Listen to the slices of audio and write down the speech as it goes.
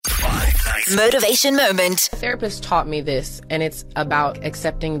Motivation moment. Therapist taught me this, and it's about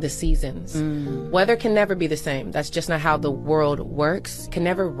accepting the seasons. Weather can never be the same. That's just not how the world works. It can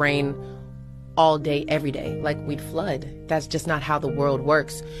never rain all day, every day, like we'd flood. That's just not how the world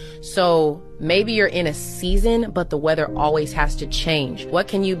works. So maybe you're in a season, but the weather always has to change. What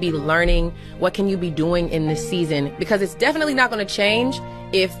can you be learning? What can you be doing in this season? Because it's definitely not going to change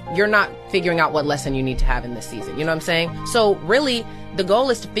if you're not figuring out what lesson you need to have in this season. You know what I'm saying? So really, the goal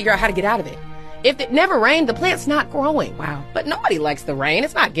is to figure out how to get out of it. If it never rained, the plant's not growing. Wow. But nobody likes the rain.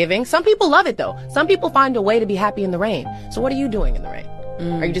 It's not giving. Some people love it, though. Some people find a way to be happy in the rain. So what are you doing in the rain?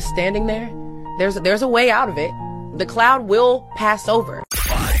 Are you just standing there? There's a way out of it. The cloud will pass over.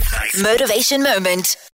 Motivation moment.